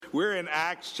We're in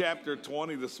Acts chapter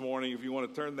 20 this morning. If you want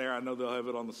to turn there, I know they'll have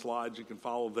it on the slides. You can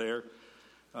follow there.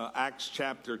 Acts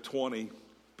chapter 20,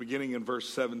 beginning in verse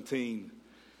 17.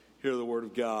 Hear the word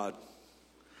of God.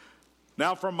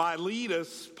 Now from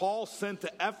Miletus, Paul sent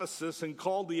to Ephesus and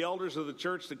called the elders of the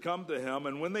church to come to him.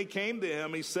 And when they came to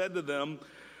him, he said to them,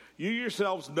 "You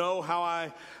yourselves know how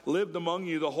I lived among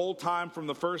you the whole time from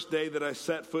the first day that I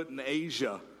set foot in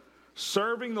Asia,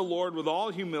 serving the Lord with all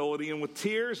humility and with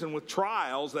tears and with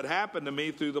trials that happened to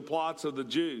me through the plots of the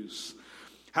Jews.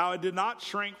 How I did not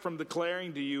shrink from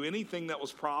declaring to you anything that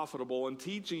was profitable and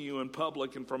teaching you in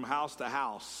public and from house to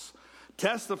house,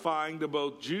 testifying to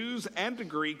both Jews and to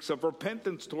Greeks of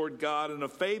repentance toward God and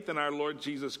of faith in our Lord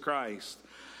Jesus Christ.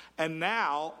 And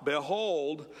now,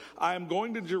 behold, I am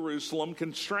going to Jerusalem,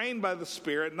 constrained by the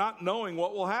Spirit, not knowing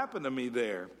what will happen to me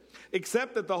there,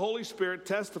 except that the Holy Spirit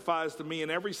testifies to me in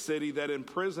every city that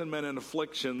imprisonment and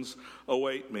afflictions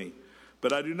await me.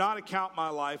 But I do not account my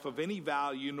life of any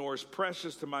value, nor as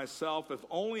precious to myself, if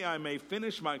only I may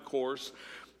finish my course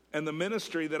and the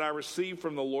ministry that I received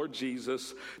from the Lord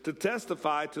Jesus, to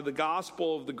testify to the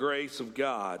gospel of the grace of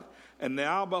God. And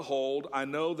now, behold, I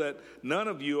know that none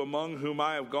of you among whom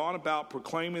I have gone about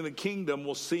proclaiming the kingdom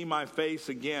will see my face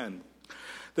again.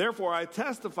 Therefore, I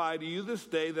testify to you this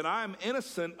day that I am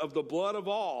innocent of the blood of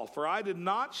all, for I did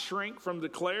not shrink from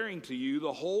declaring to you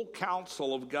the whole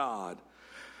counsel of God.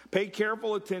 Pay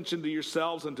careful attention to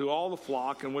yourselves and to all the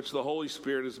flock in which the Holy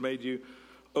Spirit has made you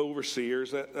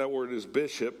overseers," that word is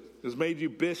bishop, has made you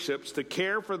bishops, "to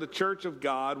care for the church of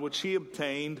God, which he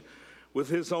obtained with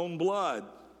his own blood.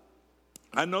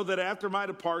 I know that after my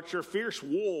departure, fierce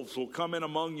wolves will come in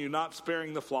among you, not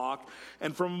sparing the flock,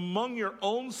 and from among your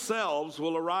own selves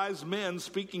will arise men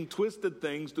speaking twisted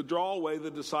things to draw away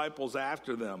the disciples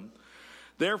after them.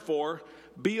 Therefore,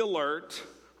 be alert,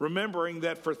 remembering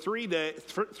that for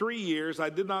 3 years I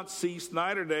did not cease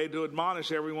night or day to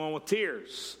admonish everyone with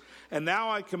tears. And now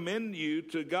I commend you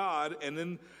to God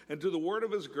and to the word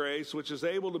of his grace, which is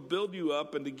able to build you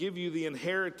up and to give you the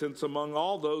inheritance among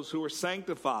all those who are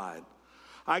sanctified.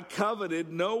 I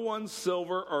coveted no one's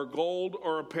silver or gold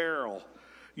or apparel.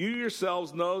 You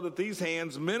yourselves know that these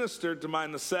hands ministered to my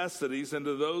necessities and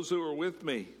to those who were with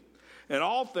me. In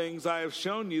all things I have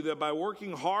shown you that by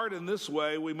working hard in this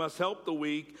way we must help the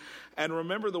weak, and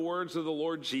remember the words of the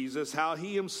Lord Jesus, how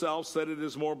he himself said it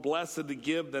is more blessed to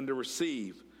give than to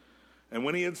receive. And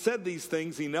when he had said these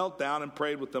things, he knelt down and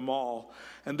prayed with them all.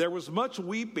 And there was much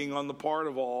weeping on the part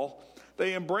of all.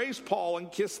 They embraced Paul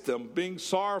and kissed him, being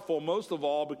sorrowful most of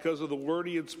all because of the word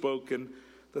he had spoken,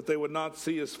 that they would not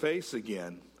see his face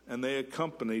again. And they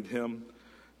accompanied him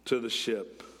to the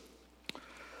ship.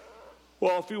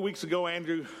 Well, a few weeks ago,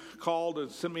 Andrew called and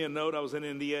sent me a note. I was in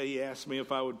India. He asked me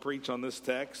if I would preach on this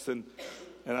text, and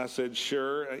I said,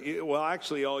 sure. Well,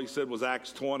 actually, all he said was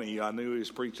Acts 20. I knew he was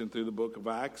preaching through the book of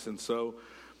Acts, and so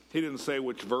he didn't say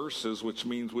which verses, which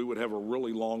means we would have a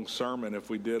really long sermon if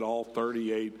we did all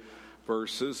 38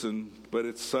 verses. But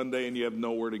it's Sunday, and you have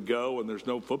nowhere to go, and there's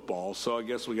no football, so I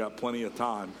guess we got plenty of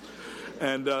time.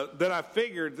 And then I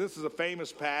figured, this is a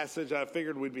famous passage, I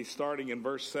figured we'd be starting in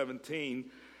verse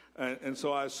 17, and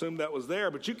so I assumed that was there.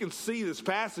 But you can see this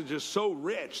passage is so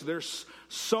rich. There's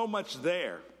so much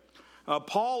there.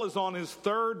 Paul is on his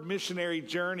third missionary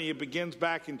journey. It begins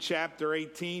back in chapter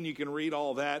 18. You can read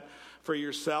all that for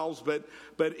yourselves.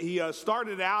 But he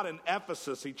started out in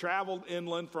Ephesus. He traveled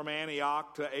inland from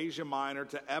Antioch to Asia Minor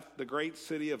to the great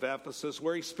city of Ephesus,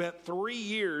 where he spent 3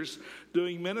 years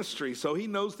doing ministry. So he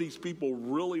knows these people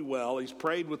really well. He's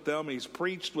prayed with them. He's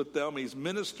preached with them. He's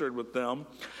ministered with them.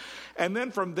 And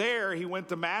then from there, he went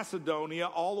to Macedonia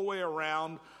all the way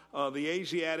around the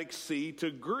Asiatic Sea to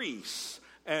Greece.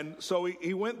 And so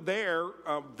he went there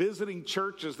visiting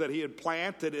churches that he had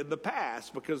planted in the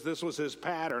past, because this was his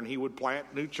pattern. He would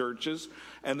plant new churches,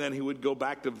 and then he would go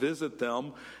back to visit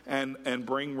them and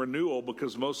bring renewal,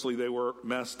 because mostly they were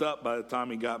messed up by the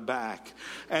time he got back.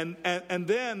 And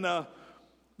then the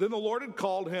Lord had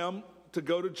called him to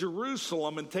go to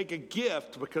Jerusalem and take a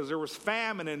gift, because there was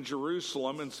famine in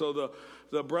Jerusalem. And so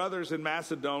the brothers in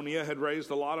Macedonia had raised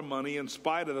a lot of money in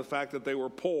spite of the fact that they were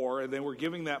poor, and they were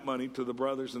giving that money to the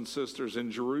brothers and sisters in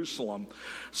Jerusalem.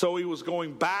 So he was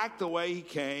going back the way he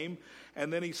came,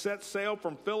 and then he set sail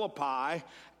from Philippi,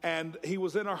 and he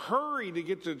was in a hurry to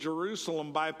get to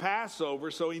Jerusalem by Passover,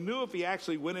 so he knew if he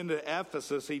actually went into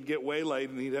Ephesus, he'd get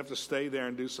waylaid and he'd have to stay there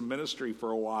and do some ministry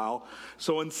for a while.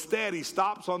 So instead, he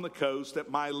stops on the coast at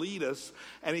Miletus,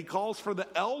 and he calls for the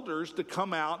elders to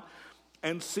come out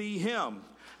and see him.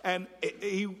 And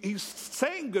he's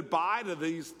saying goodbye to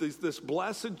this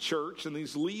blessed church and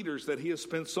these leaders that he has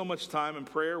spent so much time in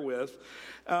prayer with.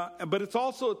 But it's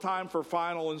also a time for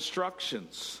final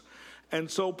instructions. And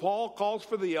so Paul calls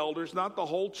for the elders, not the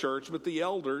whole church, but the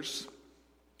elders.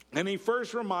 And he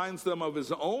first reminds them of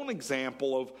his own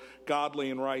example of godly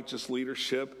and righteous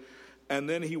leadership. And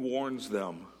then he warns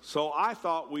them. So I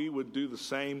thought we would do the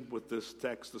same with this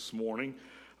text this morning.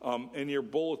 In your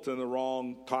bulletin, the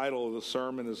wrong title of the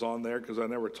sermon is on there because I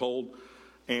never told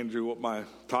Andrew what my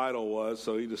title was,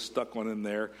 so he just stuck one in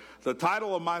there. The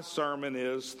title of my sermon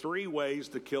is 3 Ways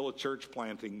to Kill a Church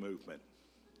Planting Movement.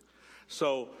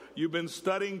 So you've been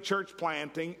studying church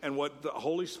planting and what the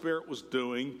Holy Spirit was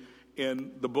doing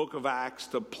in the book of Acts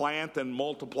to plant and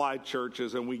multiply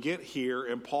churches, and we get here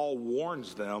and Paul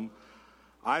warns them,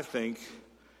 I think,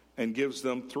 and gives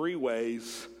them 3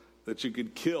 ways that you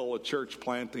could kill a church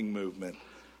planting movement.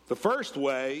 The first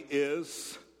way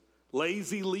is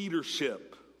lazy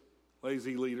leadership.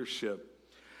 Lazy leadership.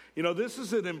 You know, this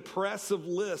is an impressive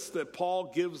list that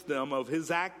Paul gives them of his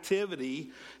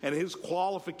activity and his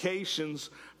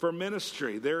qualifications for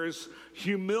ministry. There is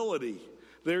humility.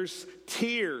 There's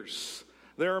tears.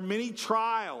 There are many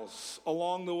trials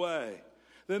along the way.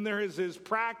 Then there is his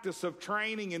practice of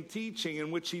training and teaching,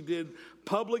 in which he did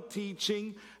public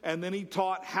teaching, and then he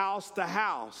taught house to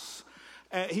house.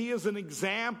 He is an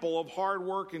example of hard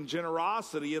work and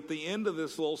generosity. At the end of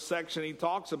this little section, he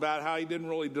talks about how he didn't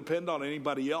really depend on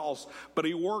anybody else, but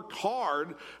he worked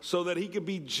hard so that he could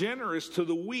be generous to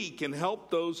the weak and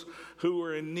help those who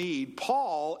were in need.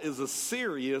 Paul is a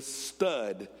serious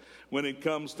stud when it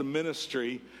comes to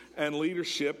ministry and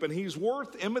leadership, and he's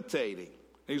worth imitating.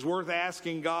 He's worth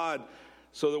asking God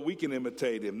so that we can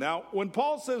imitate him. Now, when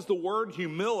Paul says the word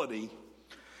humility,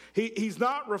 he's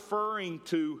not referring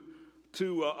to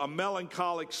a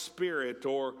melancholic spirit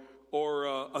or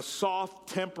a soft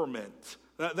temperament.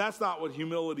 That's not what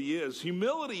humility is.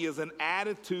 Humility is an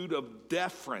attitude of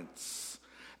deference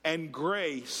and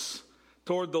grace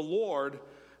toward the Lord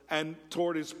and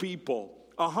toward his people.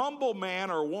 A humble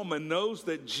man or woman knows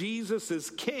that Jesus is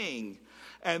king,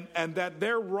 and that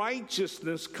their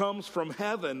righteousness comes from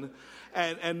heaven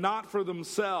and not for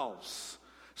themselves.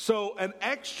 So an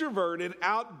extroverted,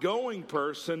 outgoing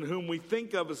person whom we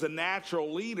think of as a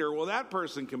natural leader, well, that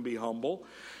person can be humble.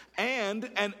 And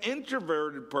an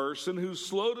introverted person who's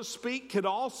slow to speak could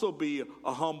also be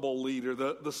a humble leader.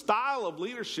 The style of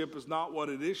leadership is not what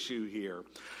at issue here.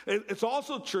 It's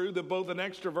also true that both an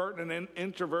extrovert and an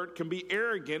introvert can be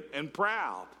arrogant and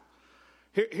proud.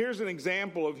 Here's an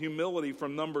example of humility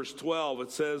from Numbers 12.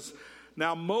 It says,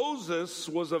 "Now Moses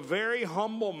was a very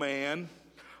humble man,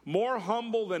 more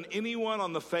humble than anyone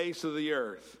on the face of the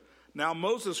earth." Now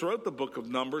Moses wrote the book of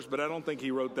Numbers, but I don't think he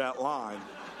wrote that line.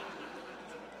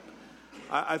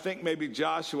 I think maybe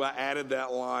Joshua added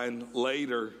that line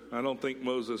later. I don't think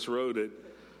Moses wrote it.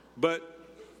 But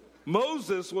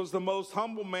Moses was the most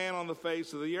humble man on the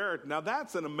face of the earth. Now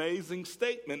that's an amazing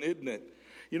statement, isn't it?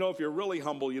 You know, if you're really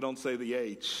humble, you don't say the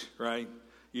H, right?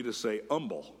 You just say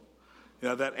humble. You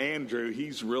know, that Andrew,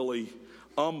 he's really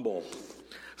humble.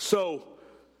 So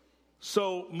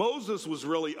Moses was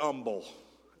really humble.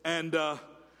 And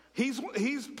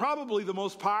he's probably the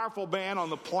most powerful man on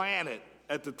the planet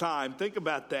at the time. Think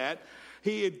about that.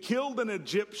 He had killed an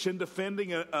Egyptian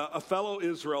defending a fellow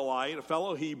Israelite, a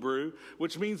fellow Hebrew,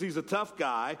 which means he's a tough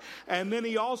guy. And then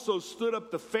he also stood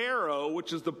up to Pharaoh,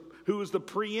 who was the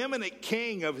preeminent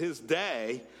king of his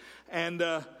day. And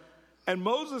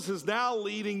Moses is now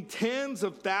leading tens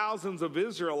of thousands of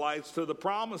Israelites to the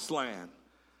promised land.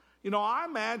 You know, I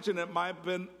imagine it might have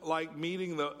been like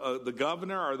meeting the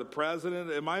governor or the president.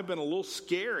 It might have been a little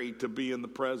scary to be in the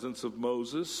presence of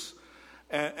Moses.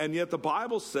 And yet the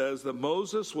Bible says that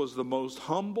Moses was the most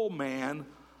humble man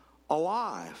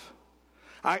alive.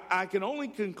 I can only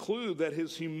conclude that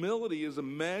his humility is a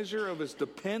measure of his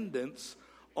dependence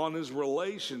on his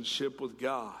relationship with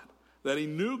God. That he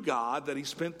knew God, that he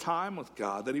spent time with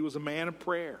God, that he was a man of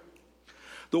prayer.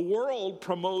 The world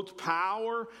promotes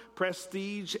power,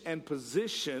 prestige, and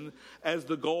position as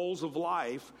the goals of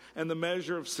life and the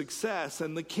measure of success.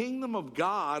 And the kingdom of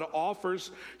God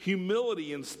offers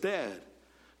humility instead.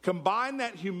 Combine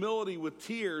that humility with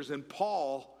tears, and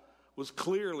Paul was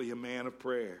clearly a man of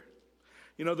prayer.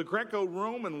 You know, the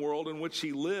Greco-Roman world in which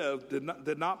he lived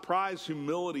did not prize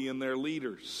humility in their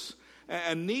leaders.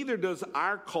 And neither does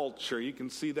our culture. You can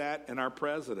see that in our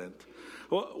president.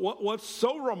 What's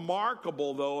so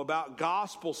remarkable, though, about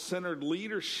gospel-centered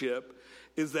leadership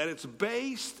is that it's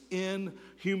based in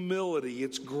humility.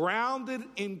 It's grounded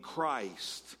in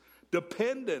Christ,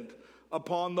 dependent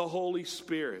upon the Holy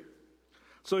Spirit.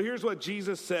 So here's what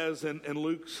Jesus says in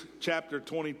Luke chapter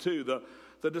 22.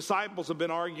 The disciples have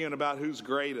been arguing about who's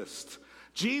greatest.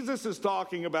 Jesus is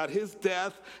talking about his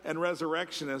death and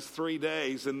resurrection as 3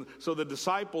 days. And so the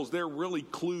disciples, they're really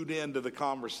clued into the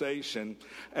conversation.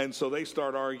 And so they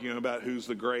start arguing about who's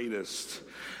the greatest.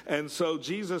 And so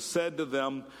Jesus said to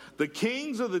them, the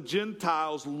kings of the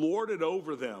Gentiles lord it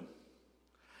over them.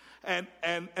 And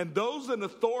those in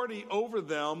authority over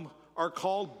them are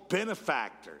called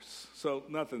benefactors. So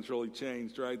nothing's really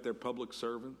changed, right? They're public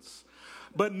servants.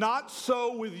 But not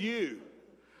so with you.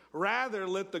 Rather,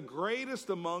 let the greatest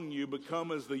among you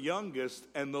become as the youngest,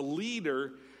 and the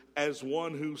leader as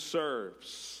one who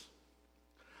serves.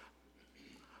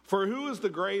 For who is the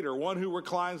greater, one who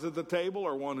reclines at the table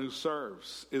or one who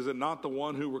serves? Is it not the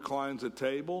one who reclines at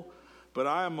table? But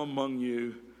I am among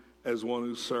you as one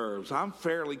who serves. I'm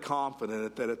fairly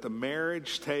confident that at the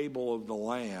marriage table of the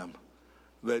Lamb,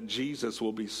 that Jesus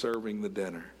will be serving the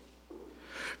dinner.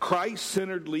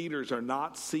 Christ-centered leaders are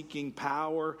not seeking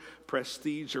power,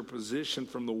 prestige, or position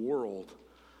from the world.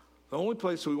 The only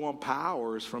place we want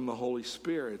power is from the Holy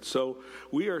Spirit. So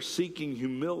we are seeking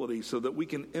humility so that we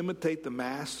can imitate the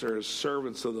Master as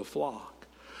servants of the flock.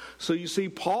 So you see,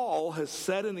 Paul has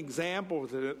set an example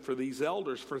for these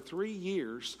elders for 3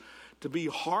 years to be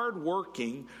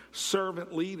hardworking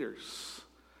servant leaders.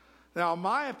 Now, in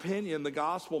my opinion, the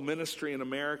gospel ministry in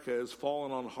America has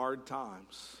fallen on hard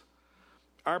times.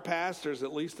 Our pastors,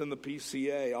 at least in the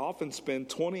PCA, often spend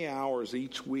 20 hours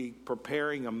each week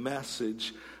preparing a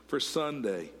message for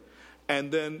Sunday.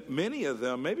 And then many of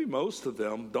them, maybe most of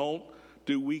them, don't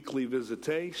do weekly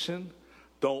visitation,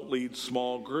 don't lead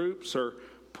small groups, or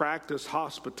practice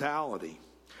hospitality.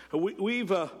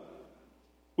 We've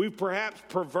perhaps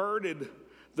perverted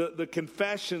the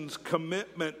confession's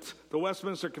commitment. The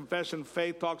Westminster Confession of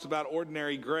Faith talks about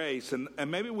ordinary grace, and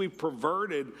maybe we've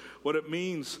perverted what it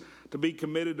means to be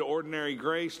committed to ordinary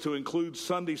grace to include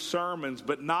Sunday sermons,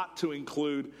 but not to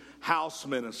include house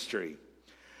ministry.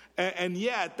 And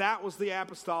yet, that was the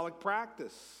apostolic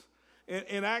practice.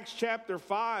 In Acts chapter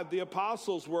 5, the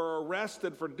apostles were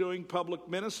arrested for doing public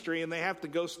ministry, and they have to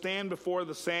go stand before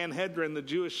the Sanhedrin, the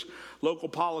Jewish local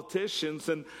politicians,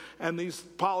 and these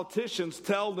politicians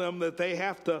tell them that they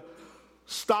have to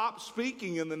stop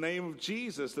speaking in the name of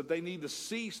Jesus, that they need to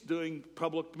cease doing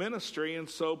public ministry. And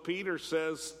so Peter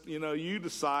says, you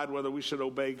decide whether we should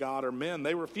obey God or men.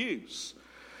 They refuse.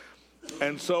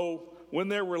 And so when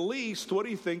they're released, what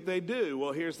do you think they do?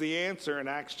 Well, here's the answer in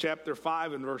Acts chapter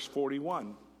 5 and verse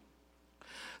 41.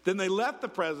 Then they left the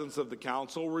presence of the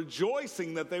council,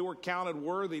 rejoicing that they were counted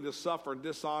worthy to suffer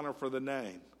dishonor for the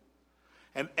name.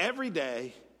 And every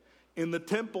day in the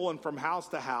temple and from house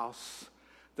to house,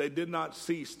 they did not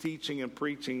cease teaching and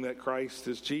preaching that Christ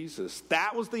is Jesus.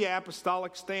 That was the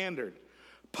apostolic standard.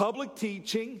 Public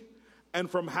teaching and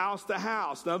from house to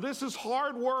house. Now, this is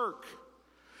hard work,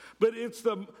 but it's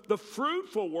the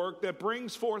fruitful work that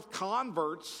brings forth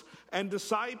converts and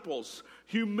disciples.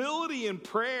 Humility in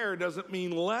prayer doesn't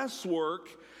mean less work.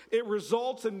 It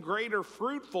results in greater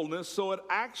fruitfulness, so it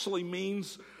actually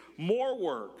means more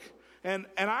work. And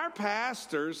our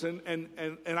pastors and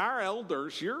our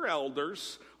elders, your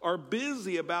elders, are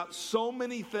busy about so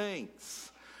many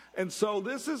things. And so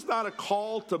this is not a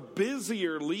call to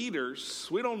busier leaders.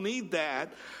 We don't need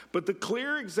that. But the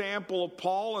clear example of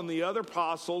Paul and the other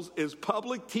apostles is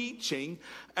public teaching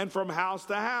and from house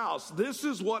to house. This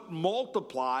is what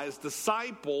multiplies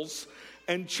disciples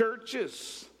and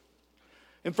churches.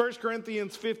 In 1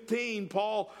 Corinthians 15,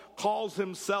 Paul calls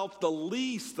himself the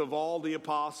least of all the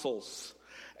apostles.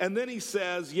 And then he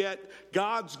says, yet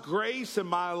God's grace in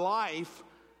my life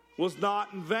was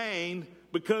not in vain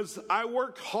because I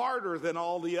worked harder than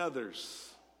all the others.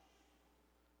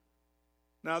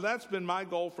 Now, that's been my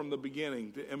goal from the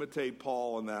beginning, to imitate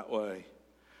Paul in that way.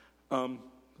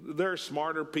 There are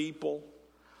smarter people,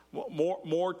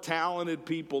 more talented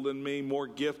people than me, more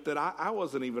gifted. I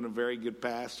wasn't even a very good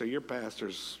pastor. Your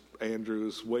pastor's, Andrew,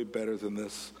 is way better than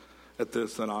this at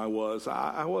this than I was.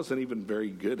 I wasn't even very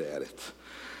good at it.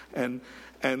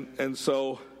 And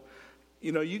so,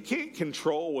 you can't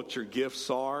control what your gifts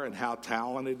are and how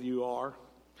talented you are,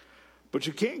 but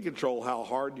you can control how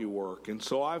hard you work. And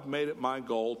so I've made it my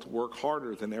goal to work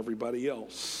harder than everybody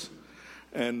else.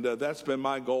 And that's been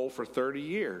my goal for 30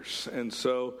 years. And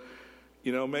so,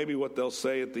 maybe what they'll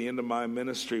say at the end of my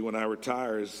ministry when I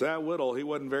retire is, that Whittle, he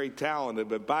wasn't very talented,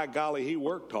 but by golly, he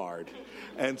worked hard.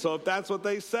 And so if that's what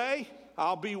they say,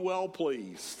 I'll be well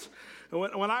pleased.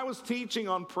 When I was teaching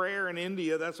on prayer in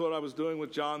India, that's what I was doing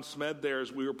with John Smed there as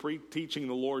we were teaching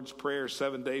the Lord's Prayer,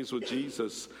 7 days with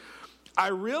Jesus. I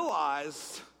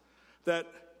realized that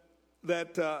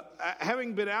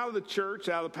having been out of the church,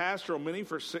 out of the pastoral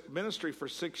ministry for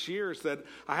 6 years, that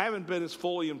I haven't been as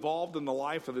fully involved in the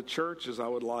life of the church as I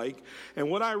would like. And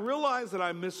what I realize that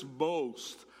I miss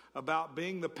most about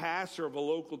being the pastor of a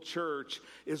local church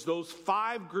is those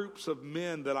 5 groups of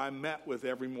men that I met with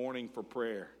every morning for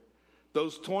prayer.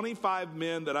 Those 25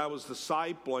 men that I was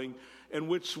discipling, in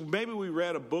which maybe we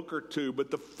read a book or two,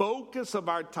 but the focus of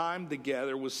our time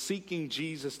together was seeking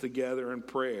Jesus together in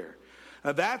prayer.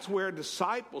 Now, that's where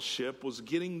discipleship was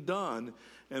getting done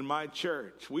in my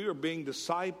church. We were being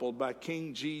discipled by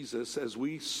King Jesus as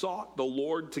we sought the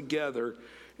Lord together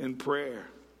in prayer.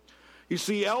 You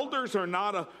see, elders are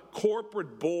not a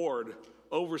corporate board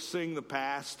overseeing the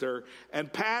pastor,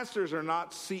 and pastors are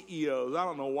not CEOs. I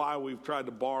don't know why we've tried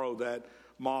to borrow that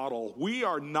model. We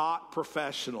are not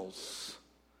professionals.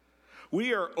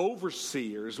 We are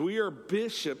overseers. We are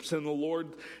bishops in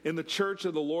the church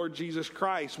of the Lord Jesus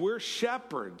Christ. We're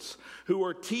shepherds who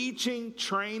are teaching,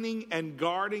 training, and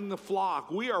guarding the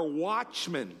flock. We are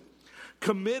watchmen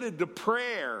committed to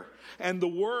prayer and the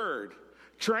word,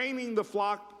 training the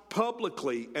flock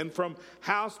publicly and from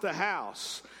house to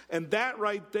house. And that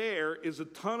right there is a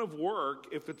ton of work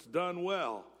if it's done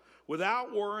well,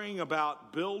 without worrying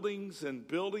about buildings and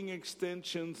building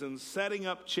extensions and setting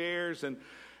up chairs and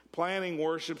planning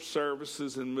worship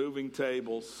services and moving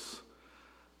tables.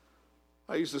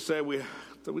 I used to say we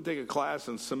take a class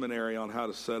in seminary on how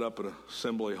to set up an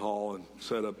assembly hall and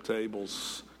set up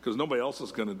tables, because nobody else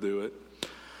is going to do it.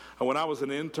 And when I was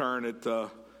an intern at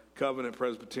Covenant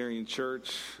Presbyterian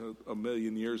Church a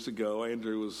million years ago,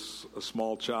 Andrew was a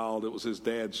small child. It was his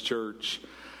dad's church.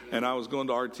 And I was going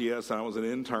to RTS, and I was an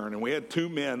intern. And we had 2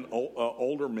 men,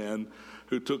 older men,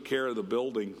 who took care of the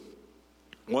building.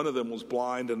 One of them was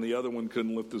blind, and the other one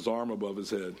couldn't lift his arm above his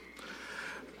head.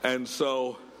 And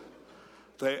so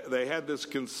they had this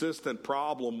consistent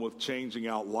problem with changing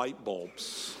out light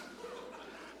bulbs.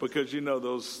 Because, you know,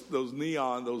 those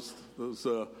neon, those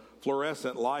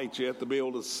fluorescent lights, you have to be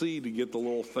able to see to get the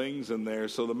little things in there.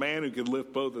 So the man who could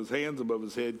lift both his hands above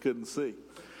his head couldn't see.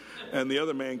 And the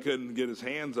other man couldn't get his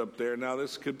hands up there. Now,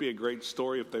 this could be a great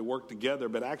story if they worked together,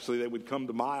 but actually they would come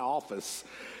to my office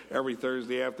every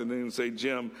Thursday afternoon and say,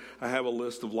 Jim, I have a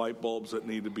list of light bulbs that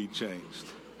need to be changed.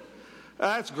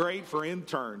 That's great for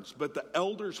interns, but the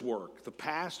elders' work, the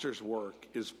pastor's work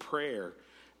is prayer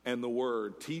and the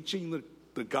word, teaching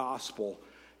the gospel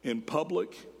in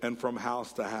public and from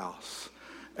house to house.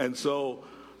 And so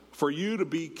for you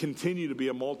to continue to be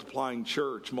a multiplying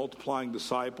church, multiplying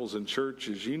disciples and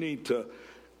churches, you need to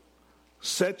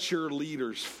set your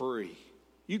leaders free.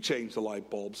 You change the light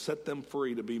bulbs, set them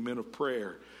free to be men of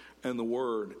prayer and the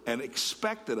word, and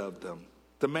expect it of them,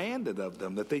 demand it of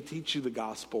them, that they teach you the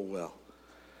gospel well.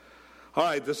 All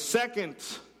right, the second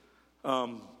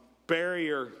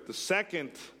barrier, the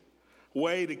second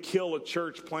way to kill a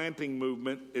church planting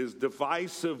movement is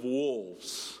divisive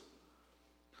wolves.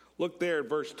 Look there at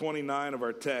verse 29 of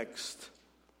our text.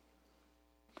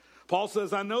 Paul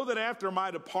says, I know that after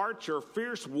my departure,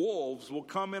 fierce wolves will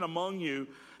come in among you,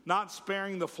 not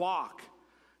sparing the flock.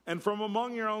 And from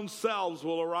among your own selves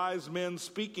will arise men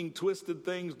speaking twisted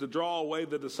things to draw away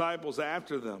the disciples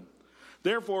after them.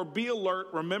 Therefore, be alert,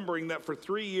 remembering that for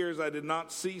 3 years I did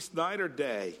not cease night or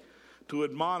day to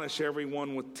admonish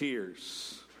everyone with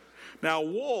tears. Now,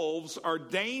 wolves are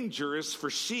dangerous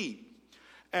for sheep.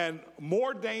 And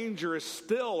more dangerous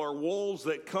still are wolves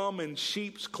that come in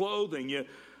sheep's clothing.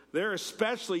 They're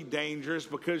especially dangerous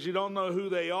because you don't know who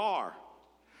they are.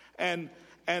 And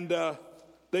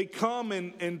they come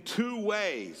in 2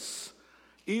 ways.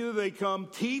 Either they come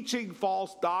teaching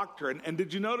false doctrine. And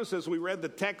did you notice as we read the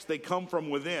text, they come from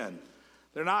within.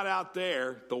 They're not out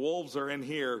there. The wolves are in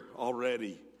here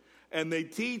already. And they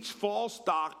teach false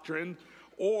doctrine,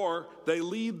 or they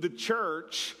lead the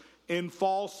church in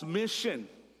false mission.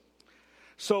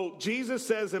 So Jesus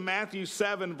says in Matthew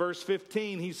 7, verse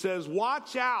 15, he says,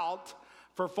 watch out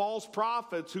for false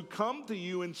prophets who come to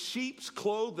you in sheep's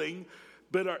clothing,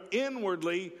 but are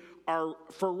inwardly are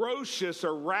ferocious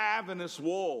or ravenous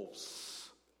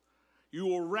wolves. You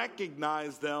will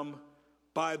recognize them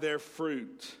by their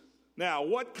fruit. Now,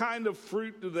 what kind of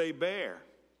fruit do they bear?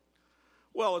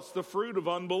 Well, it's the fruit of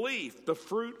unbelief, the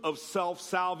fruit of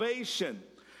self-salvation.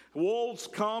 Wolves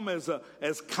come as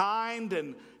kind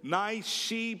and nice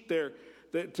sheep.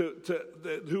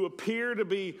 Who appear to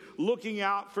be looking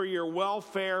out for your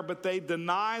welfare, but they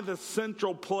deny the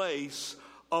central place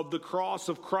of the cross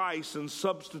of Christ and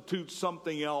substitute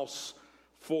something else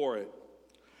for it.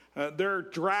 They're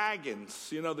dragons.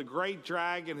 You know, the great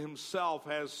dragon himself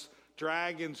has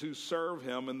dragons who serve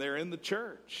him, and they're in the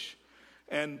church.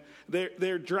 And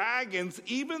they're dragons,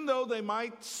 even though they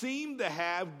might seem to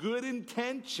have good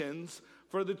intentions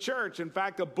for the church. In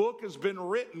fact, a book has been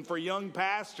written for young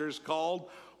pastors called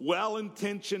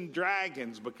Well-Intentioned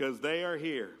Dragons, because they are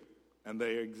here and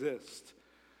they exist.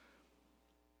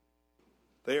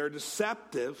 They are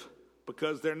deceptive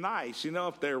because they're nice. You know,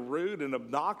 if they're rude and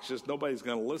obnoxious, nobody's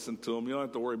going to listen to them. You don't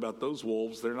have to worry about those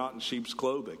wolves. They're not in sheep's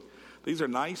clothing. These are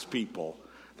nice people.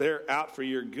 They're out for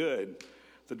your good.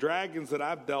 The dragons that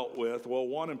I've dealt with, well,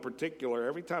 one in particular,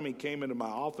 every time he came into my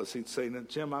office, he'd say, "Now,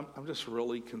 Jim, I'm just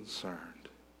really concerned."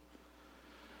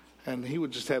 And he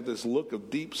would just have this look of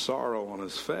deep sorrow on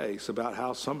his face about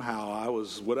how somehow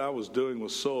what I was doing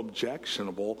was so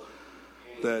objectionable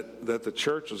that the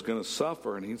church was going to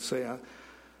suffer. And he'd say,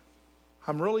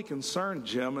 "I'm really concerned,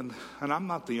 Jim, and I'm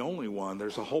not the only one.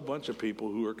 There's a whole bunch of people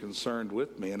who are concerned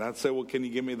with me." And I'd say, "Well, can you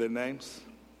give me their names?"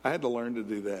 I had to learn to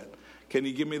do that. "Can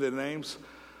you give me their names?"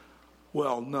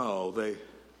 "Well, no,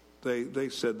 they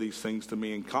said these things to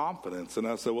me in confidence." And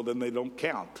I said, "Well, then they don't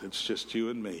count. It's just you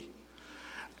and me."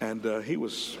 And he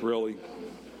was really?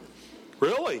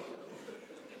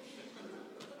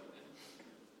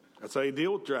 That's how you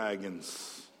deal with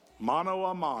dragons, mano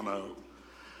a mano.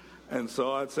 And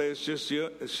so I'd say, it's just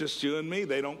you and me.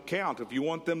 They don't count. If you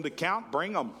want them to count,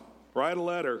 bring them. Write a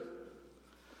letter.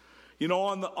 You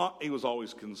know, he was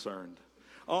always concerned.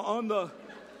 On the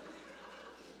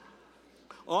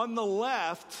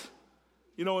left,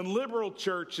 you know, in liberal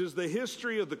churches, the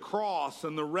history of the cross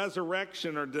and the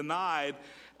resurrection are denied,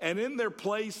 and in their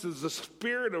place is the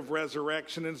spirit of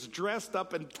resurrection, and it's dressed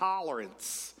up in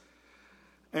tolerance.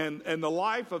 And the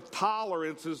life of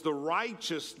tolerance is the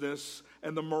righteousness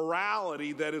and the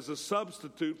morality that is a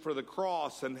substitute for the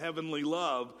cross and heavenly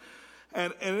love.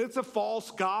 And it's a false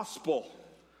gospel.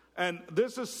 And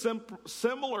this is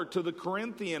similar to the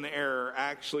Corinthian era,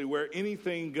 actually, where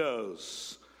anything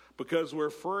goes. Because we're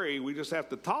free, we just have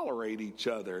to tolerate each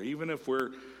other, even if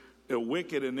we're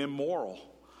wicked and immoral.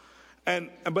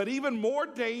 But even more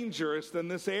dangerous than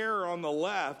this error on the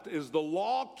left is the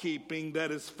law-keeping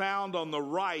that is found on the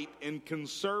right in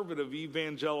conservative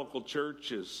evangelical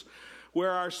churches,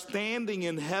 where our standing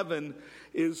in heaven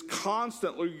is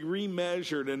constantly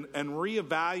remeasured and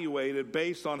reevaluated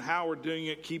based on how we're doing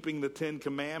it, keeping the Ten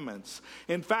Commandments.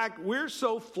 In fact, we're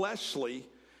so fleshly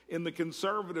in the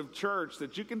conservative church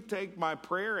that you can take my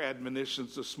prayer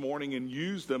admonitions this morning and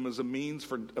use them as a means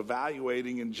for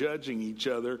evaluating and judging each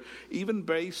other, even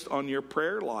based on your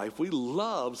prayer life. We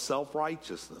love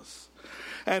self-righteousness.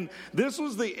 And this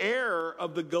was the error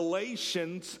of the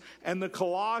Galatians and the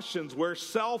Colossians, where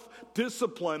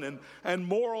self-discipline and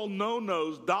moral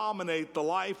no-nos dominate the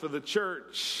life of the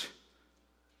church.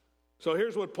 So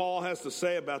here's what Paul has to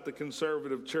say about the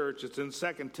conservative church. It's in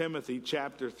 2 Timothy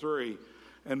chapter 3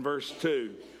 and verse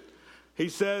 2. He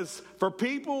says, "For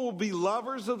people will be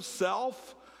lovers of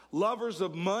self, lovers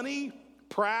of money,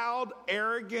 proud,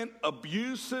 arrogant,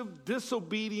 abusive,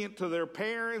 disobedient to their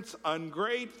parents,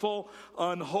 ungrateful,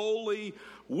 unholy,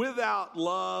 without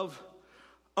love,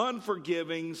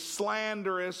 unforgiving,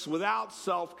 slanderous, without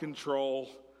self-control,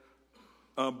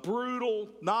 brutal,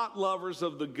 not lovers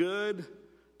of the good,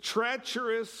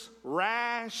 treacherous,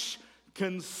 rash,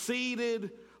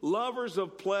 conceited, lovers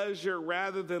of pleasure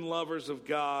rather than lovers of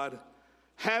God,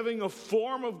 having a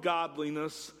form of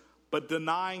godliness but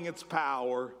denying its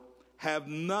power, have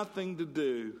nothing to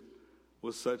do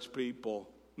with such people."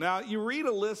 Now, you read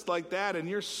a list like that and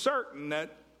you're certain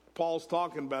that Paul's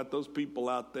talking about those people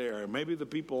out there, maybe the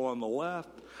people on the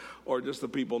left or just the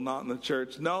people not in the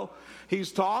church. No,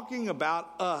 he's talking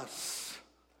about us.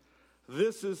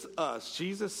 This is us.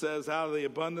 Jesus says, out of the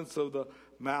abundance of the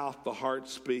mouth, the heart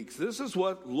speaks. This is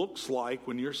what looks like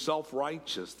when you're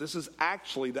self-righteous. This is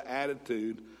actually the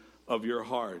attitude of your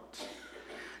heart.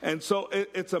 And so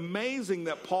it's amazing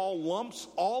that Paul lumps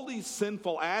all these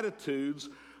sinful attitudes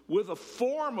with a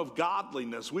form of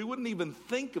godliness. We wouldn't even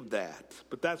think of that,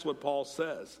 but that's what Paul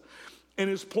says. And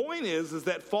his point is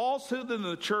that falsehood in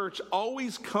the church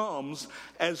always comes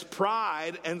as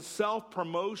pride and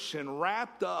self-promotion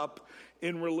wrapped up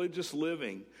in religious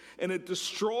living. And it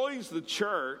destroys the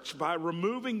church by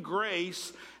removing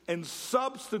grace and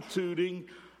substituting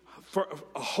for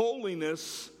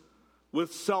holiness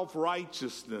with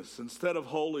self-righteousness. Instead of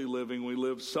holy living, we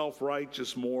live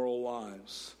self-righteous moral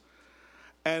lives.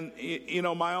 And, you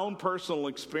know, my own personal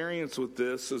experience with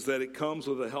this is that it comes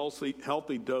with a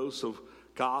healthy dose of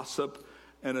gossip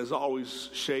and is always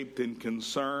shaped in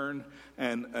concern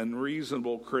and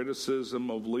reasonable criticism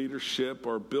of leadership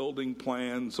or building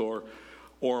plans or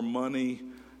money,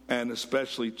 and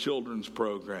especially children's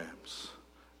programs.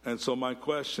 And so my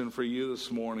question for you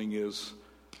this morning is,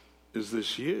 Is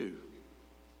this you?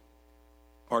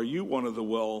 Are you one of the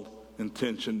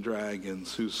well-intentioned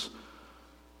dragons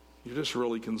you're just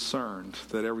really concerned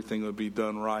that everything would be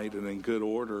done right and in good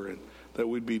order and that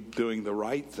we'd be doing the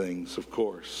right things, of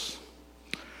course.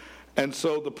 And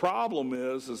so the problem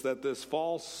is that this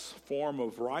false form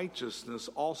of righteousness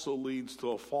also leads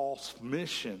to a false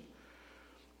mission.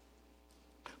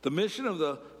 The mission of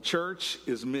the church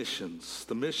is missions.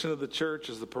 The mission of the church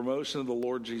is the promotion of the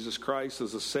Lord Jesus Christ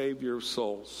as the Savior of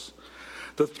souls.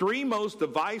 The three most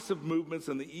divisive movements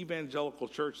in the evangelical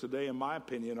church today, in my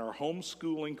opinion, are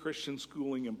homeschooling, Christian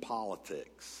schooling, and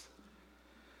politics.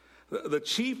 The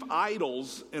chief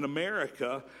idols in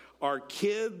America are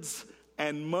kids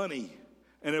and money.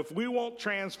 And if we won't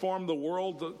transform the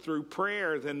world through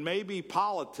prayer, then maybe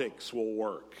politics will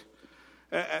work.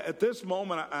 At this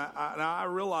moment, I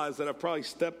realize that I've probably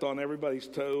stepped on everybody's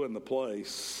toe in the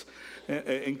place,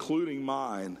 including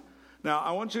mine. Now,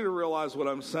 I want you to realize what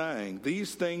I'm saying.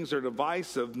 These things are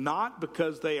divisive not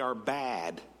because they are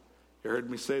bad. You heard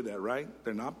me say that, right?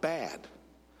 They're not bad.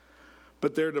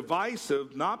 But they're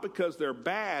divisive not because they're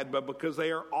bad, but because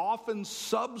they are often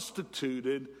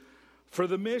substituted for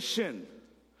the mission.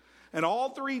 And all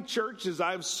three churches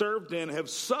I've served in have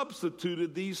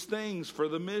substituted these things for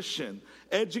the mission: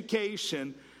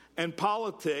 education and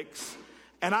politics.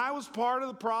 And I was part of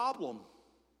the problem.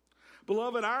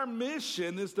 Beloved, our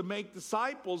mission is to make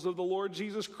disciples of the Lord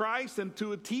Jesus Christ and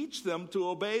to teach them to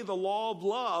obey the law of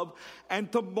love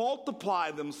and to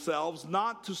multiply themselves,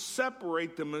 not to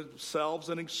separate themselves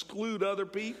and exclude other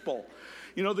people.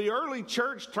 You know, the early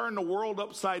church turned the world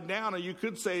upside down, or you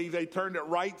could say they turned it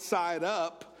right side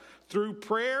up through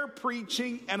prayer,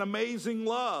 preaching, and amazing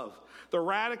love. The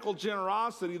radical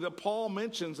generosity that Paul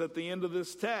mentions at the end of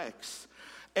this text.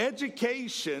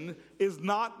 Education is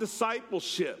not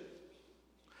discipleship.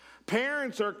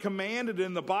 Parents are commanded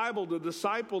in the Bible to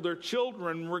disciple their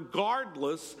children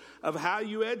regardless of how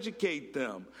you educate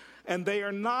them. And they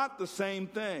are not the same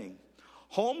thing.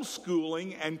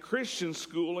 Homeschooling and Christian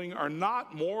schooling are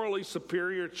not morally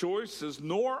superior choices,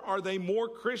 nor are they more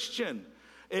Christian.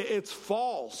 It's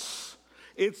false.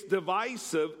 It's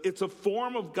divisive. It's a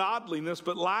form of godliness,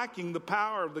 but lacking the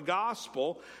power of the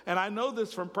gospel. And I know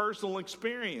this from personal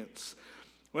experience.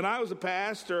 When I was a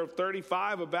pastor of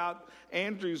 35, about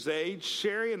Andrew's age,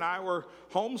 Sherry and I were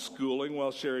homeschooling.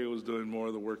 Well, Sherry was doing more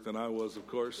of the work than I was, of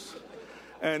course.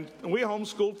 And we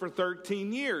homeschooled for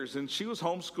 13 years, and she was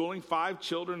homeschooling 5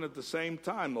 children at the same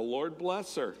time. The Lord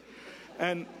bless her.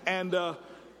 And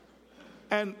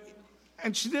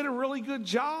she did a really good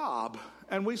job,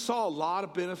 and we saw a lot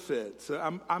of benefits.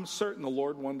 I'm certain the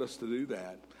Lord wanted us to do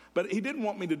that. But he didn't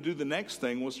want me to do the next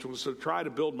thing, was to try to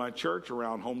build my church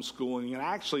around homeschooling. And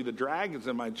actually, the dragons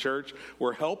in my church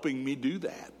were helping me do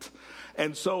that.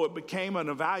 And so it became an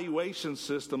evaluation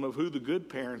system of who the good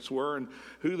parents were and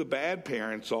who the bad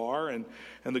parents are. And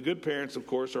the good parents, of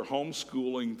course, are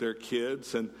homeschooling their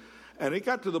kids. And it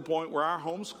got to the point where our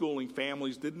homeschooling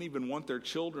families didn't even want their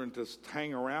children to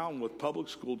hang around with public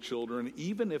school children,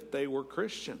 even if they were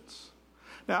Christians.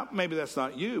 Now, maybe that's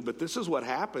not you, but this is what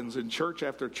happens in church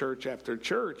after church after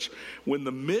church when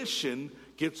the mission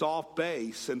gets off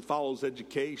base and follows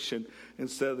education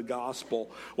instead of the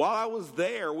gospel. While I was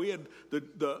there, we had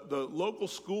the local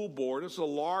school board. It's a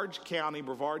large county,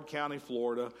 Brevard County,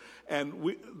 Florida, and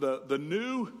the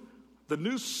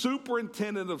new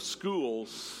superintendent of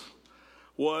schools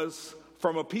was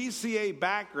from a PCA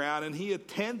background, and he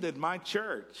attended my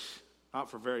church, not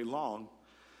for very long.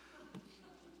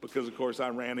 Because, of course, I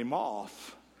ran him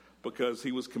off because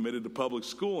he was committed to public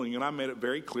schooling. And I made it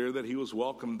very clear that he was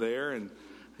welcome there and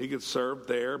he could serve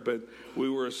there. But we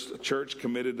were a church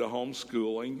committed to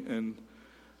homeschooling. And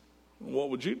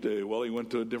what would you do? Well, he went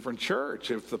to a different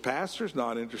church. If the pastor's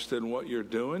not interested in what you're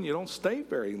doing, you don't stay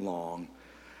very long.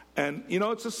 And, you know,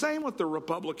 it's the same with the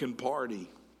Republican Party.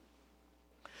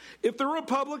 If the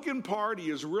Republican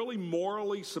Party is really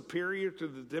morally superior to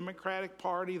the Democratic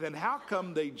Party, then how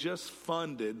come they just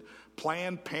funded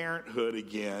Planned Parenthood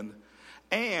again,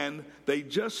 and they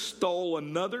just stole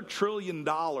another $1 trillion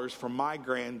from my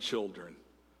grandchildren?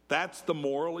 That's the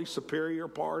morally superior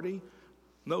party?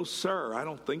 No, sir, I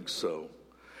don't think so.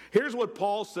 Here's what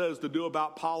Paul says to do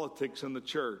about politics in the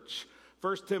church.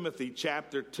 1 Timothy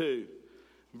chapter 2,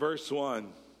 verse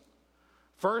 1.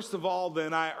 First of all,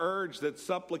 then, I urge that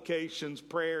supplications,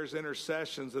 prayers,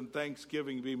 intercessions, and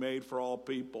thanksgiving be made for all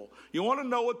people. You want to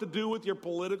know what to do with your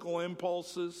political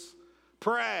impulses?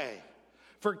 Pray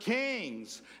for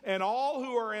kings and all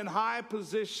who are in high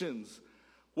positions.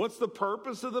 What's the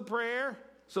purpose of the prayer?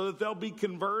 so that they'll be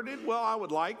converted? Well, I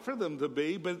would like for them to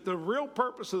be, but the real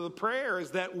purpose of the prayer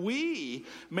is that we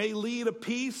may lead a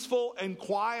peaceful and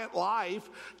quiet life,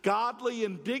 godly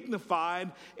and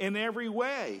dignified in every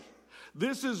way.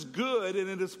 This is good and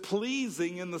it is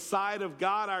pleasing in the sight of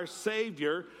God our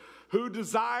Savior, who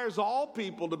desires all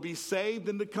people to be saved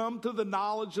and to come to the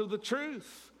knowledge of the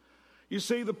truth. You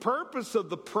see, the purpose of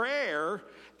the prayer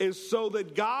is so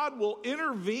that God will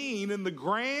intervene in the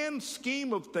grand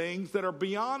scheme of things that are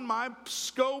beyond my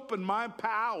scope and my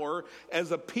power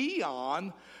as a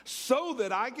peon, so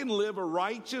that I can live a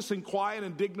righteous and quiet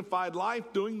and dignified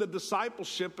life doing the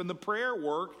discipleship and the prayer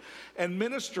work and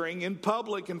ministering in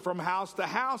public and from house to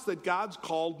house that God's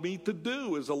called me to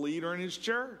do as a leader in his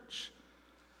church.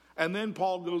 And then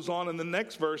Paul goes on in the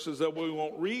next verses that we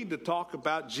won't read to talk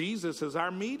about Jesus as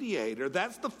our mediator.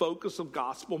 That's the focus of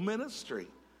gospel ministry.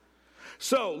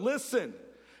 So listen,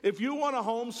 if you want to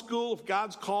homeschool, if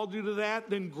God's called you to that,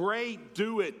 then great,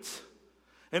 do it.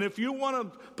 And if you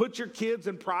want to put your kids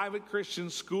in private Christian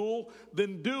school,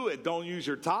 then do it. Don't use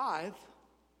your tithe,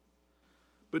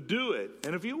 but do it.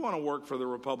 And if you want to work for the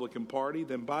Republican Party,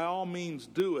 then by all means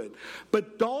do it.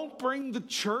 But don't bring the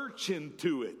church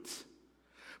into it.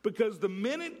 Because the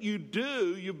minute you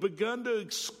do, you've begun to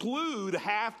exclude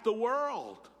half the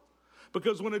world.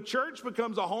 Because when a church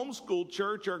becomes a homeschool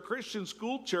church or a Christian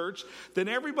school church, then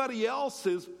everybody else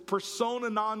is persona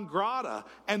non grata.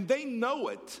 And they know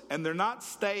it. And they're not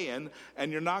staying.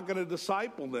 And you're not going to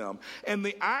disciple them. And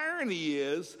the irony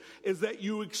is that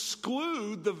you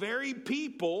exclude the very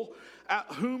people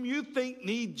whom you think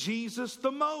need Jesus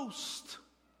the most.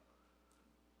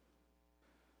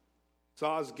 It's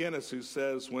Os Guinness who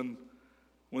says when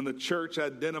the church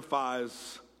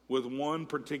identifies with one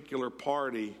particular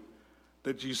party,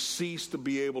 that you cease to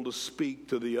be able to speak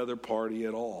to the other party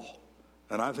at all.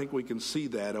 And I think we can see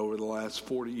that over the last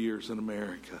 40 years in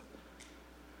America.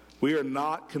 We are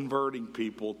not converting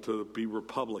people to be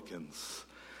Republicans,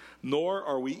 nor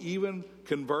are we even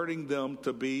converting them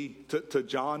to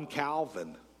John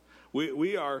Calvin.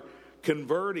 We are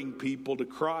converting people to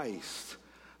Christ.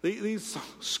 These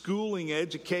schooling,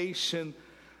 education,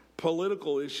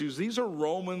 political issues, these are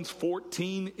Romans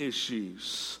 14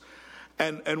 issues.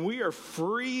 And we are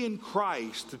free in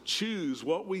Christ to choose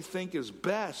what we think is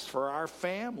best for our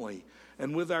family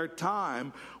and with our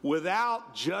time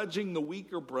without judging the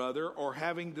weaker brother or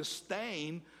having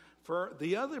disdain for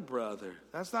the other brother.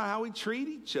 That's not how we treat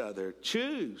each other.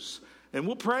 Choose. And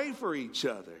we'll pray for each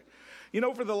other. You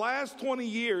know, for the last 20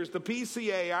 years, the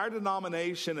PCA, our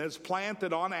denomination, has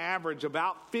planted on average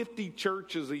about 50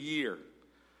 churches a year.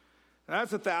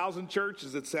 That's 1,000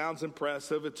 churches. It sounds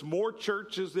impressive. It's more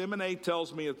churches. The M&A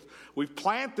tells me we've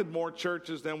planted more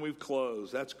churches than we've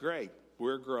closed. That's great.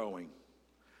 We're growing.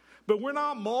 But we're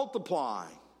not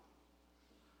multiplying.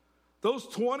 Those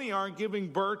 20 aren't giving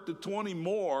birth to 20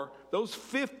 more. Those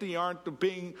 50 aren't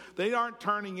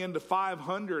turning into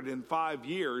 500 in 5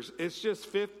 years. It's just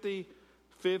 50,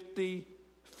 50,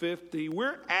 50.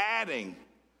 We're adding.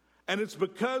 And it's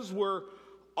because we're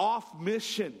off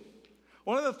mission.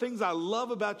 One of the things I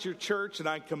love about your church, and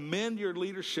I commend your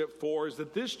leadership for, is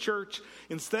that this church,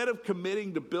 instead of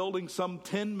committing to building some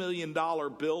 $10 million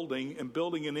building and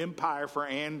building an empire for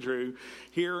Andrew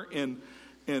here in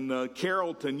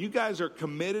Carrollton, you guys are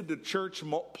committed to church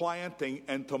planting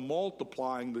and to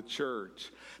multiplying the church.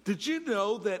 Did you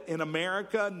know that in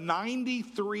America,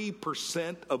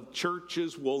 93% of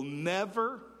churches will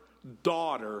never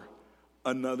daughter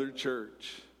another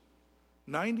church?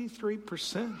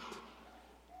 93%.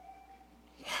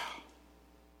 Wow.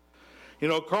 You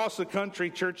know, across the country,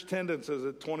 church attendance is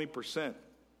at 20%.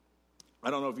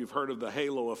 I don't know if you've heard of the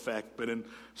halo effect, but in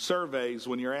surveys,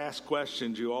 when you're asked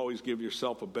questions, you always give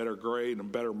yourself a better grade and a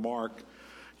better mark.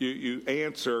 You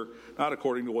answer not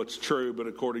according to what's true, but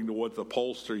according to what the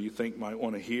pollster you think might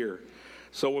want to hear.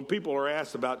 So when people are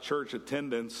asked about church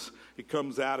attendance, it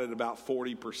comes out at about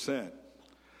 40%.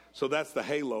 So that's the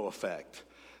halo effect.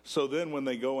 So then when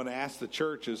they go and ask the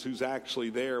churches who's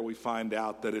actually there, we find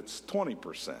out that it's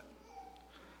 20%,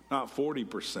 not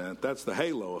 40%. That's the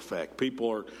halo effect. People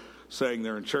are saying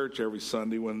they're in church every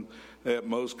Sunday when they at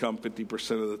most come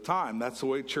 50% of the time. That's the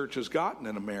way church has gotten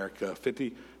in America.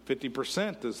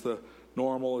 50% is the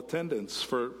normal attendance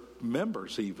for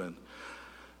members even.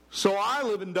 So I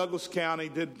live in Douglas County,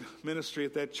 did ministry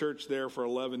at that church there for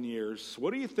 11 years.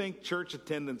 What do you think church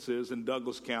attendance is in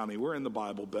Douglas County? We're in the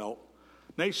Bible Belt.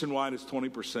 Nationwide, it's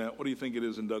 20%. What do you think it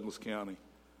is in Douglas County?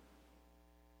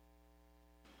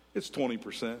 It's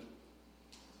 20%.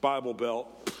 Bible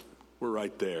Belt, we're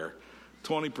right there.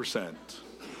 20%.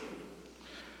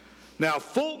 Now,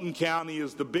 Fulton County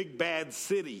is the big bad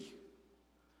city.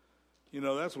 You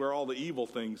know, that's where all the evil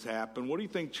things happen. What do you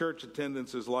think church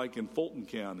attendance is like in Fulton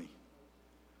County?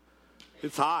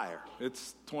 It's higher.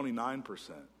 It's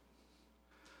 29%.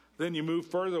 Then you move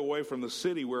further away from the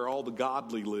city where all the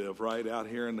godly live, right, out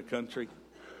here in the country.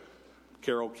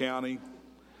 Carroll County,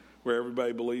 where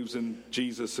everybody believes in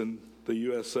Jesus and the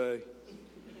USA.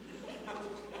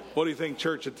 What do you think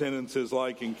church attendance is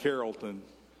like in Carrollton,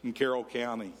 in Carroll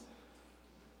County?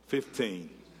 15%.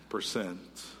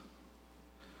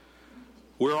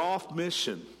 We're off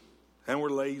mission and we're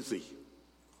lazy.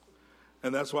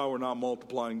 And that's why we're not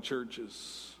multiplying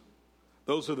churches.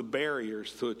 Those are the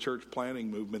barriers to a church planting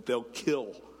movement. They'll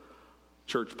kill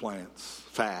church plants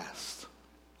fast.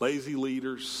 Lazy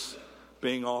leaders,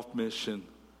 being off mission.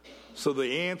 So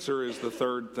the answer is the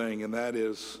third thing, and that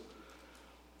is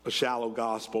a shallow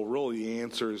gospel. Really, the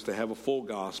answer is to have a full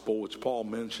gospel, which Paul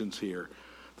mentions here.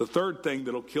 The third thing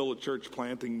that'll kill a church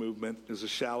planting movement is a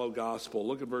shallow gospel.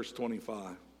 Look at verse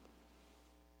 25.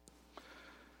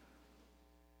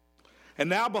 And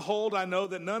now, behold, I know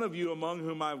that none of you among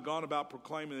whom I have gone about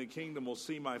proclaiming the kingdom will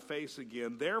see my face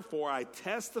again. Therefore, I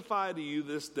testify to you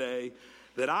this day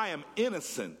that I am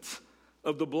innocent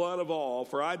of the blood of all,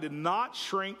 for I did not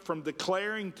shrink from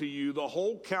declaring to you the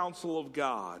whole counsel of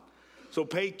God. So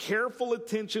pay careful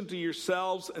attention to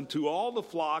yourselves and to all the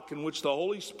flock in which the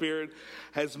Holy Spirit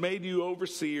has made you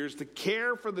overseers to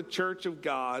care for the church of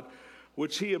God,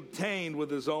 which he obtained with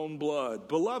his own blood.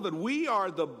 Beloved, we are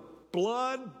the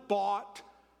blood-bought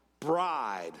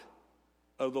bride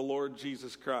of the Lord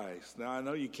Jesus Christ. Now, I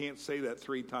know you can't say that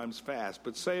 3 times fast,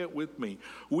 but say it with me.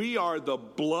 We are the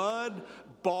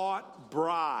blood-bought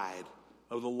bride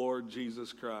of the Lord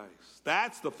Jesus Christ.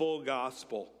 That's the full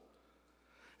gospel.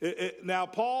 Now,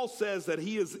 Paul says that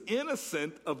he is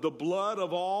innocent of the blood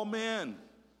of all men.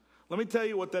 Let me tell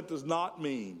you what that does not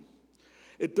mean.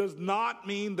 It does not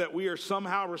mean that we are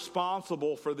somehow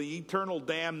responsible for the eternal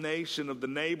damnation of the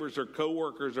neighbors or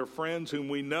coworkers or friends whom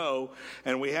we know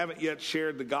and we haven't yet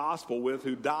shared the gospel with,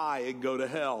 who die and go to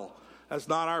hell. That's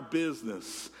not our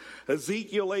business.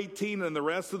 Ezekiel 18 and the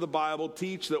rest of the Bible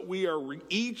teach that we are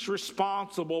each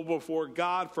responsible before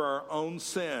God for our own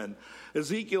sin.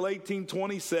 Ezekiel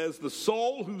 18:20 says, the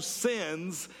soul who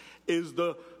sins is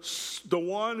the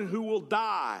one who will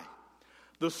die.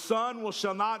 The son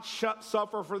shall not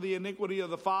suffer for the iniquity of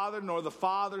the father, nor the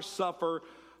father suffer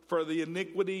for the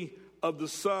iniquity of the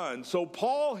son. So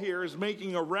Paul here is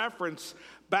making a reference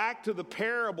back to the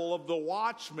parable of the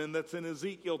watchman that's in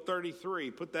Ezekiel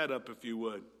 33. Put that up if you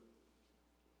would.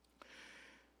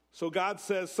 So God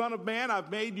says, Son of man, I've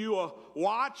made you a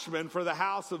watchman for the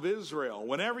house of Israel.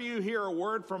 Whenever you hear a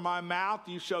word from my mouth,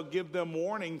 you shall give them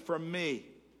warning from me.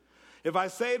 If I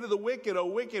say to the wicked, O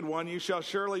wicked one, you shall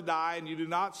surely die, and you do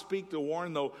not speak to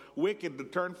warn the wicked to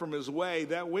turn from his way,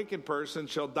 that wicked person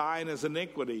shall die in his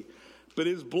iniquity. But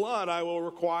his blood I will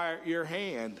require at your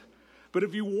hand. But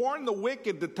if you warn the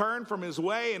wicked to turn from his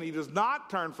way, and he does not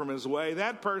turn from his way,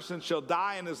 that person shall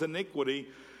die in his iniquity,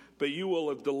 but you will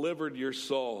have delivered your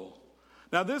soul.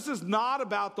 Now, this is not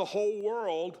about the whole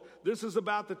world. This is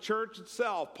about the church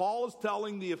itself. Paul is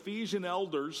telling the Ephesian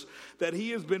elders that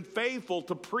he has been faithful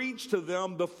to preach to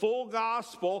them the full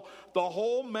gospel, the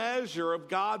whole measure of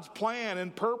God's plan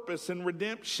and purpose and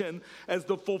redemption as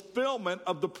the fulfillment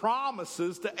of the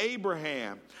promises to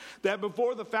Abraham. That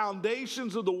before the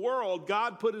foundations of the world,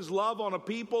 God put his love on a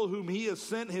people whom he has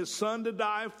sent his son to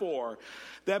die for.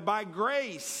 That by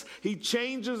grace, he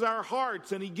changes our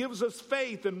hearts and he gives us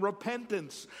faith and repentance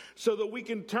so that we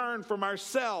can turn from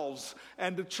ourselves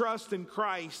and to trust in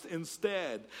Christ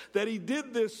instead. That he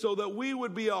did this so that we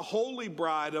would be a holy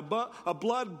bride, a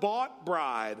blood-bought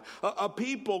bride, a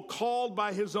people called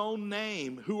by his own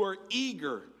name who are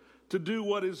eager to do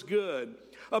what is good.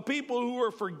 A people who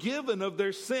are forgiven of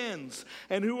their sins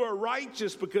and who are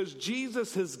righteous because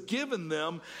Jesus has given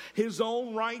them his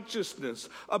own righteousness.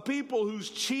 A people whose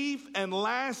chief and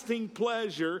lasting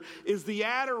pleasure is the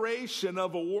adoration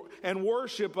of and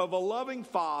worship of a loving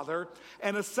Father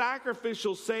and a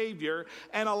sacrificial Savior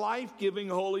and a life-giving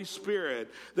Holy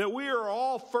Spirit. That we are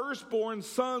all firstborn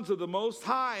sons of the Most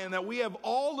High and that we have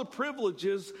all the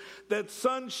privileges that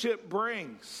sonship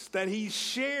brings. That he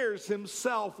shares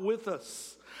himself with us.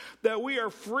 That we are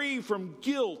free from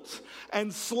guilt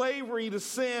and slavery to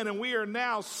sin, and we are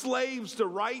now slaves to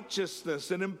righteousness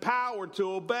and empowered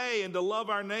to obey and to love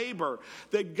our neighbor.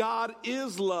 That God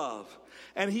is love,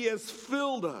 and he has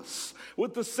filled us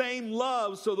with the same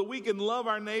love so that we can love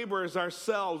our neighbor as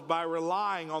ourselves by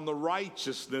relying on the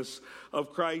righteousness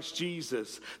of Christ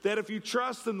Jesus. That if you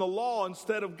trust in the law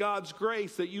instead of God's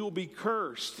grace, that you will be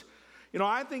cursed. You know,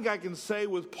 I think I can say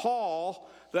with Paul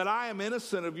that I am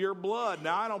innocent of your blood.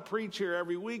 Now, I don't preach here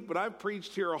every week, but I've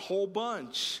preached here a whole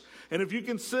bunch. And if you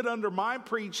can sit under my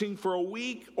preaching for a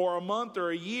week or a month or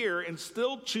a year and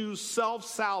still choose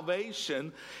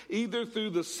self-salvation, either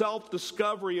through the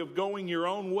self-discovery of going your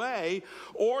own way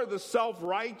or the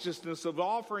self-righteousness of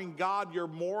offering God your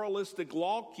moralistic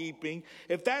law-keeping,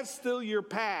 if that's still your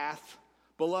path,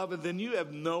 beloved, then you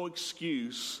have no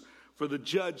excuse for the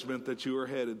judgment that you are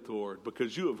headed toward,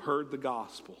 because you have heard the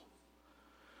gospel.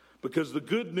 Because the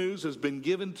good news has been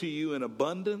given to you in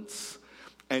abundance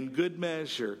and good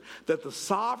measure, that the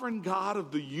sovereign God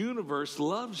of the universe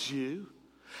loves you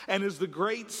and is the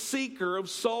great seeker of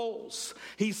souls.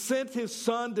 He sent his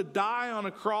son to die on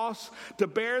a cross to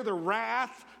bear the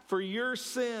wrath for your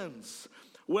sins.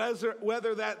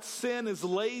 Whether that sin is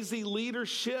lazy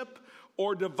leadership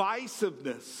or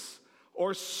divisiveness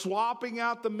or swapping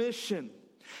out the mission.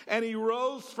 And he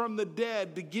rose from the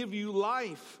dead to give you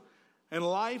life, and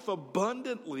life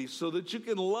abundantly, so that you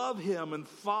can love him and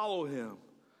follow him.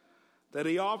 That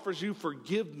he offers you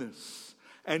forgiveness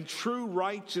and true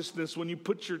righteousness when you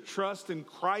put your trust in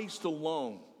Christ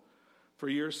alone for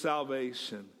your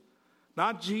salvation.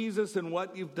 Not Jesus and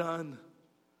what you've done,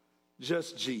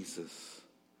 just Jesus.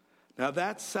 Now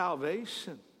that's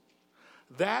salvation.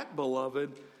 That,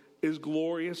 beloved, is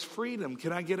glorious freedom.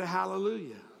 Can I get a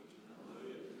hallelujah?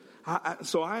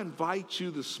 So I invite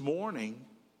you this morning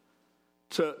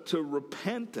to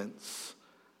repentance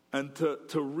and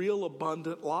to real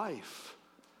abundant life.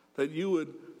 That you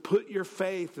would put your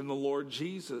faith in the Lord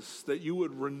Jesus. That you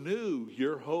would renew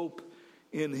your hope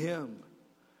in him.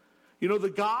 You know, the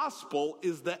gospel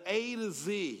is the A to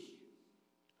Z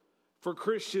for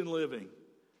Christian living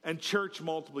and church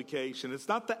multiplication. It's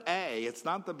not the A, it's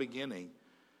not the beginning.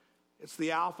 It's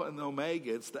the Alpha and the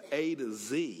Omega. It's the A to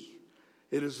Z.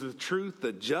 It is the truth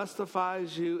that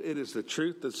justifies you. It is the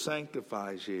truth that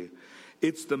sanctifies you.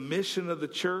 It's the mission of the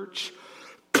church.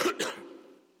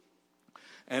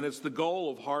 And it's the goal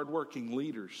of hardworking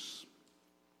leaders.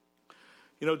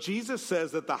 You know, Jesus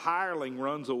says that the hireling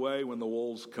runs away when the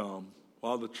wolves come,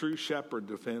 while the true shepherd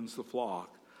defends the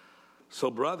flock. So,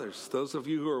 brothers, those of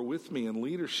you who are with me in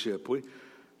leadership, we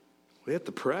have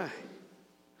to pray.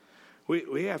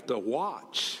 We have to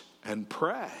watch and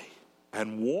pray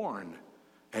and warn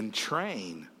and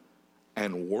train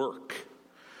and work.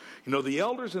 You know, the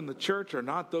elders in the church are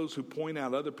not those who point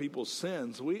out other people's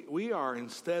sins. We are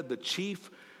instead the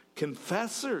chief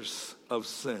confessors of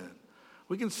sin.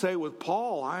 We can say with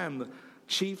Paul, I am the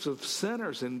chief of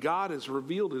sinners, and God has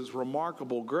revealed his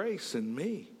remarkable grace in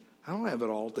me. I don't have it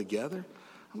all together.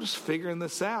 I'm just figuring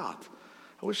this out.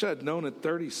 I wish I'd known at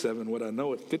 37 what I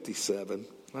know at 57.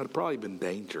 I'd have probably been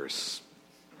dangerous.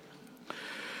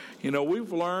 You know,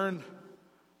 we've learned,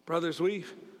 brothers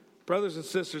and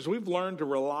sisters, we've learned to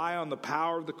rely on the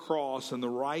power of the cross and the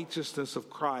righteousness of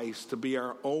Christ to be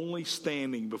our only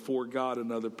standing before God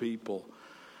and other people.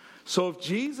 So if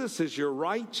Jesus is your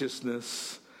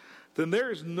righteousness, then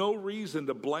there is no reason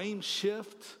to blame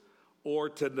shift or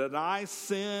to deny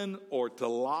sin or to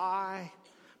lie,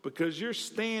 because your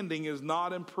standing is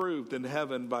not improved in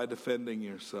heaven by defending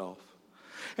yourself.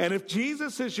 And if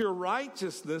Jesus is your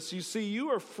righteousness, you see, you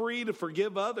are free to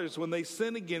forgive others when they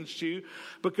sin against you,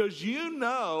 because you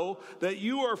know that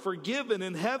you are forgiven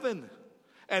in heaven,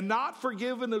 and not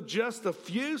forgiven of just a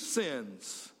few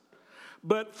sins,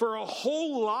 but for a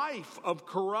whole life of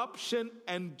corruption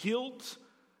and guilt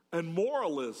and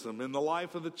moralism in the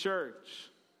life of the church.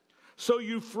 So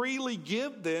you freely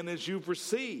give then as you've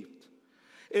received.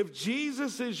 If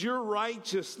Jesus is your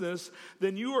righteousness,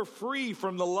 then you are free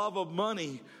from the love of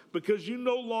money, because you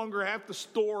no longer have to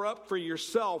store up for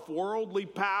yourself worldly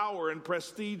power and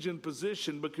prestige and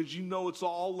position, because you know it's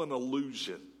all an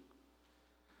illusion.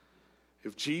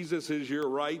 If Jesus is your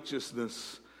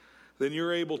righteousness, then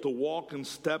you're able to walk in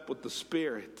step with the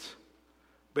Spirit,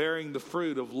 bearing the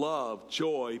fruit of love,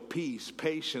 joy, peace,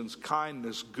 patience,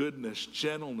 kindness, goodness,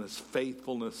 gentleness,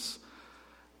 faithfulness,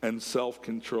 and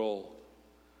self-control.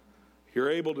 You're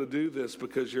able to do this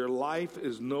because your life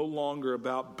is no longer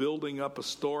about building up a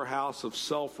storehouse of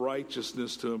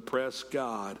self-righteousness to impress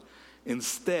God.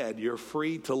 Instead, you're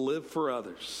free to live for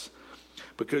others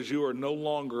because you are no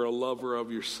longer a lover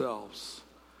of yourselves.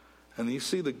 And you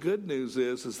see, the good news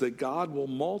is that God will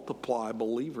multiply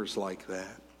believers like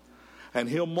that. And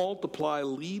he'll multiply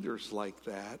leaders like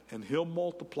that. And he'll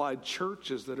multiply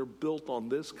churches that are built on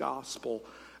this gospel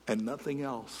and nothing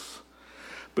else.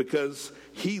 Because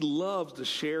he loves to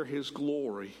share his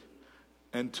glory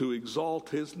and to exalt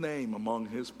his name among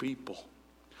his people.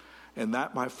 And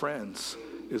that, my friends,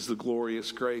 is the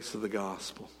glorious grace of the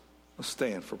gospel. Let's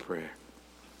stand for prayer.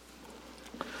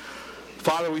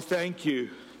 Father, we thank you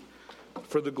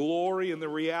for the glory and the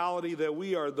reality that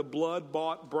we are the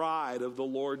blood-bought bride of the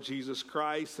Lord Jesus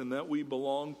Christ and that we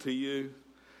belong to you.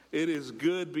 It is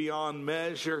good beyond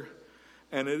measure,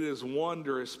 and it is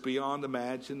wondrous beyond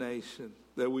imagination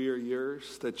that we are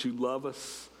yours, that you love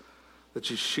us, that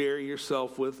you share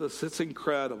yourself with us. It's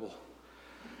incredible.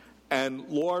 And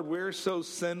Lord, we're so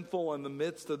sinful in the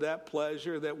midst of that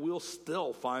pleasure that we'll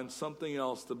still find something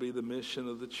else to be the mission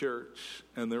of the church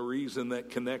and the reason that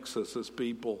connects us as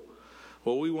people.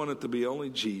 Well, we want it to be only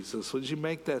Jesus. Would you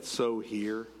make that so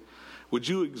here? Would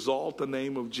you exalt the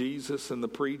name of Jesus in the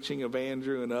preaching of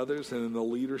Andrew and others and in the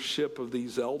leadership of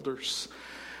these elders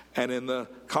and in the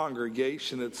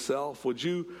congregation itself? Would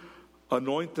you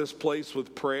anoint this place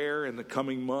with prayer in the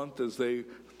coming month as they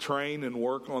train and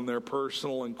work on their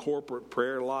personal and corporate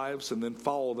prayer lives, and then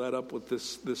follow that up with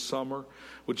this summer?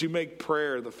 Would you make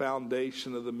prayer the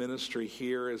foundation of the ministry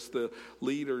here as the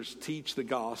leaders teach the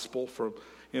gospel from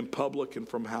in public and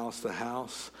from house to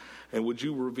house? And would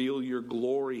you reveal your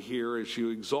glory here as you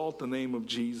exalt the name of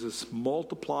Jesus,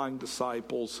 multiplying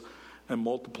disciples and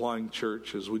multiplying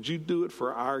churches? Would you do it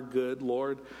for our good,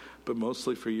 Lord, but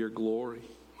mostly for your glory?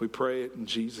 We pray it in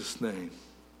Jesus' name.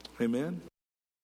 Amen.